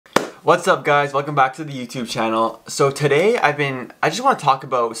What's up guys, welcome back to the YouTube channel. So today I just want to talk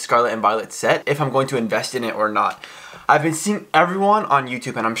about Scarlet and Violet set, if I'm going to invest in it or not. I've been seeing everyone on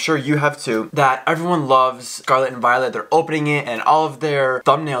YouTube, and I'm sure you have too, that everyone loves Scarlet and Violet. They're opening it and all of their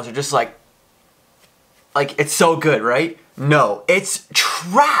thumbnails are just like it's so good, right? No, it's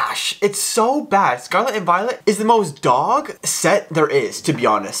trash. It's so bad. Scarlet and Violet is the most dog set there is, to be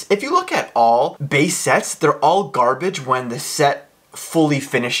honest. If you look at all base sets, they're all garbage when the set fully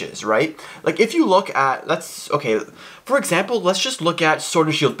finishes, right? Like if you look at, for example, let's just look at Sword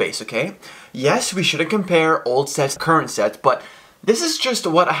and Shield base, okay? Yes, we shouldn't compare old sets, current sets, but this is just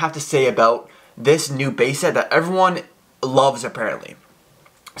what I have to say about this new base set that everyone loves apparently.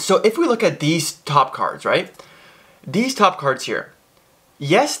 So if we look at these top cards, right? These top cards here.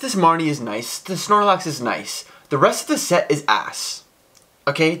 Yes, this Marnie is nice. The Snorlax is nice. The rest of the set is ass.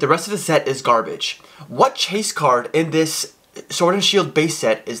 Okay? The rest of the set is garbage. What chase card in this Sword and Shield base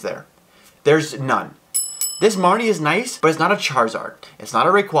set is there? There's none. This Marnie is nice, but it's not a Charizard. It's not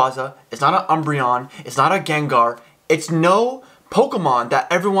a Rayquaza. It's not an Umbreon. It's not a Gengar. It's no Pokemon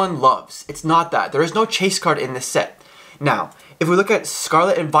that everyone loves. It's not that. There is no chase card in this set. Now, if we look at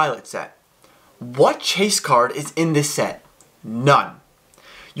Scarlet and Violet set, what chase card is in this set? None.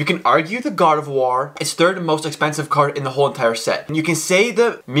 You can argue the God of War is third most expensive card in the whole entire set. And you can say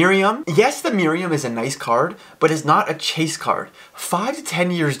the Miriam. Yes, the Miriam is a nice card, but it's not a chase card. 5 to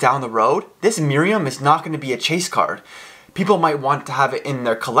 10 years down the road, this Miriam is not going to be a chase card. People might want to have it in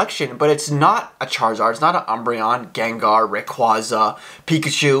their collection, but it's not a Charizard, it's not an Umbreon, Gengar, Rayquaza,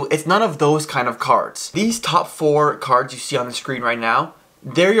 Pikachu. It's none of those kind of cards. These top 4 cards you see on the screen right now,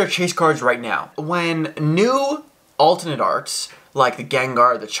 they're your chase cards right now. When new alternate arts, like the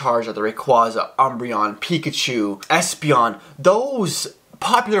Gengar, the Charizard, the Rayquaza, Umbreon, Pikachu, Espeon, those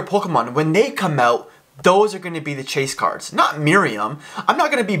popular Pokemon, when they come out, those are going to be the chase cards. Not Miriam. I'm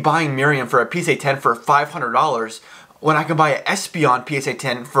not going to be buying Miriam for a PSA 10 for $500 when I can buy an Espeon PSA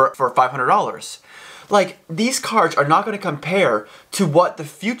 10 for $500. Like, these cards are not going to compare to what the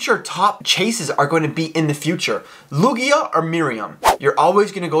future top chases are going to be in the future. Lugia or Miriam? You're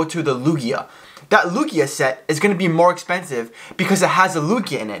always going to go to the Lugia. That Lugia set is going to be more expensive because it has a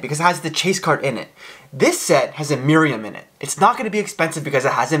Lugia in it, because it has the chase card in it. This set has a Miriam in it. It's not going to be expensive because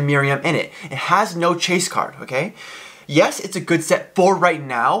it has a Miriam in it. It has no chase card, okay? Yes, it's a good set for right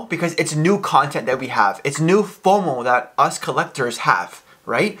now because it's new content that we have. It's new FOMO that us collectors have,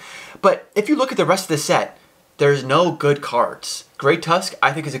 right? But if you look at the rest of the set, there's no good cards. Great Tusk,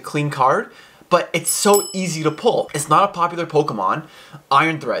 I think, is a clean card, but it's so easy to pull. It's not a popular Pokemon.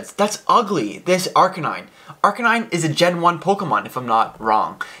 Iron Threads, that's ugly. This Arcanine. Arcanine is a Gen 1 Pokemon, if I'm not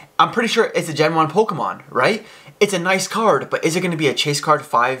wrong. I'm pretty sure it's a Gen 1 Pokemon, right? It's a nice card, but is it going to be a chase card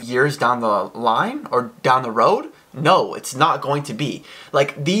 5 years down the line or down the road? No, it's not going to be.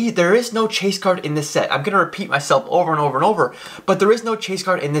 Like, there is no chase card in this set. I'm going to repeat myself over and over and over, but there is no chase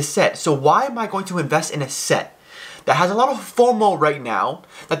card in this set. So why am I going to invest in a set that has a lot of FOMO right now,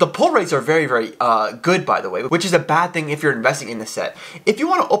 that the pull rates are very, very good, by the way, which is a bad thing if you're investing in the set. If you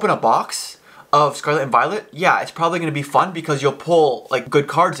want to open a box of Scarlet and Violet, yeah, it's probably going to be fun because you'll pull like good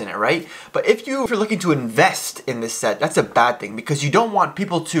cards in it, right? But if you're looking to invest in this set, that's a bad thing because you don't want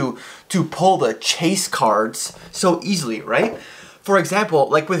people to pull the chase cards so easily, right? For example,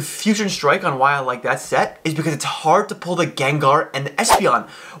 like with Fusion Strike, on why I like that set is because it's hard to pull the Gengar and the Espeon.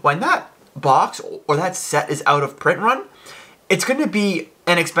 When that box or that set is out of print run, it's going to be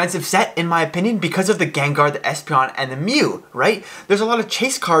an expensive set in my opinion because of the Gengar, the Espeon, and the Mew, right? There's a lot of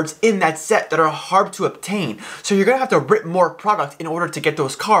chase cards in that set that are hard to obtain. So you're going to have to rip more product in order to get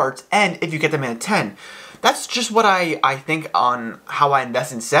those cards, and if you get them in a 10. That's just what I think on how I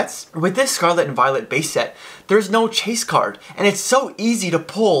invest in sets. With this Scarlet and Violet base set, there's no chase card, and it's so easy to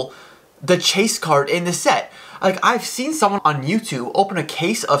pull the chase card in the set. Like, I've seen someone on YouTube open a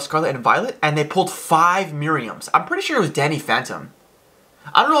case of Scarlet and Violet, and they pulled 5 Miriams. I'm pretty sure it was Danny Phantom.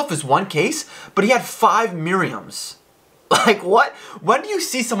 I don't know if it's one case, but he had 5 Miriams. Like, what? When do you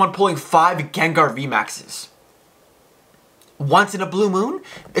see someone pulling 5 Gengar VMAXs? Once in a blue moon?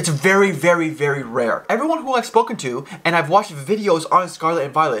 It's very, very, very rare. Everyone who I've spoken to, and I've watched videos on Scarlet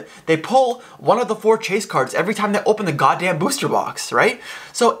and Violet, they pull one of the 4 chase cards every time they open the goddamn booster box, right?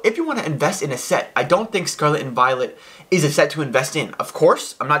 So if you want to invest in a set, I don't think Scarlet and Violet is a set to invest in. Of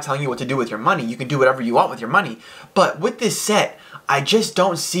course, I'm not telling you what to do with your money. You can do whatever you want with your money. But with this set, I just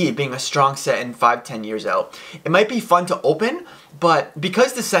don't see it being a strong set in 5-10 years out. It might be fun to open, but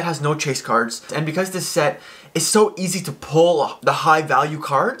because this set has no chase cards, and because this set is so easy to pull the high value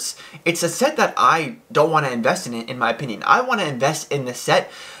cards, it's a set that I don't want to invest in my opinion. I want to invest in the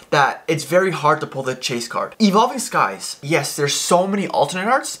set that it's very hard to pull the chase card. Evolving Skies, yes, there's so many alternate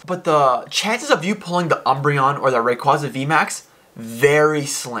arts, but the chances of you pulling the Umbreon or the Rayquaza VMAX, very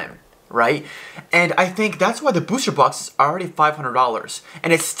slim, right? And I think that's why the booster box is already $500,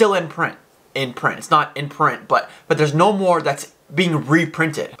 and it's still in print. It's not in print, but there's no more that's being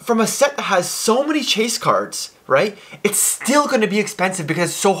reprinted. From a set that has so many chase cards, right? It's still going to be expensive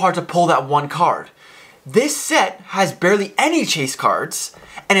because it's so hard to pull that one card. This set has barely any chase cards,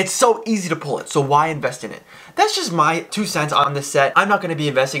 and it's so easy to pull it, so why invest in it? That's just my 2 cents on this set. I'm not going to be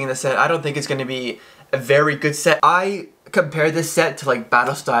investing in this set. I don't think it's going to be a very good set. I compare this set to like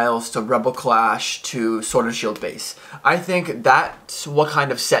Battle Styles, to Rebel Clash, to Sword and Shield base. I think that's what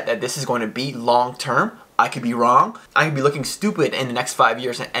kind of set that this is going to be long term. I could be wrong. I could be looking stupid in the next 5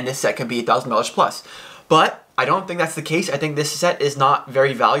 years, and this set could be $1,000 plus. But I don't think that's the case. I think this set is not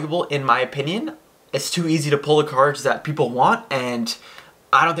very valuable in my opinion. It's too easy to pull the cards that people want, and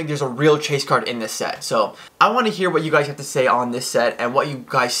I don't think there's a real chase card in this set. So I want to hear what you guys have to say on this set and what you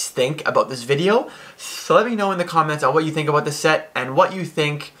guys think about this video. So let me know in the comments on what you think about this set and what you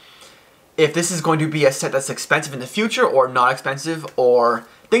think if this is going to be a set that's expensive in the future or not expensive or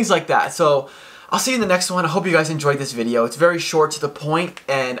things like that. So I'll see you in the next one. I hope you guys enjoyed this video. It's very short to the point,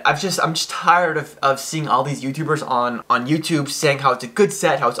 and I'm just tired of seeing all these YouTubers on YouTube saying how it's a good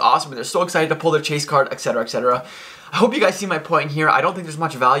set, how it's awesome, and they're so excited to pull their chase card, etc., etc. I hope you guys see my point here. I don't think there's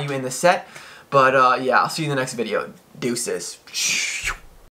much value in this set, but yeah, I'll see you in the next video. Deuces.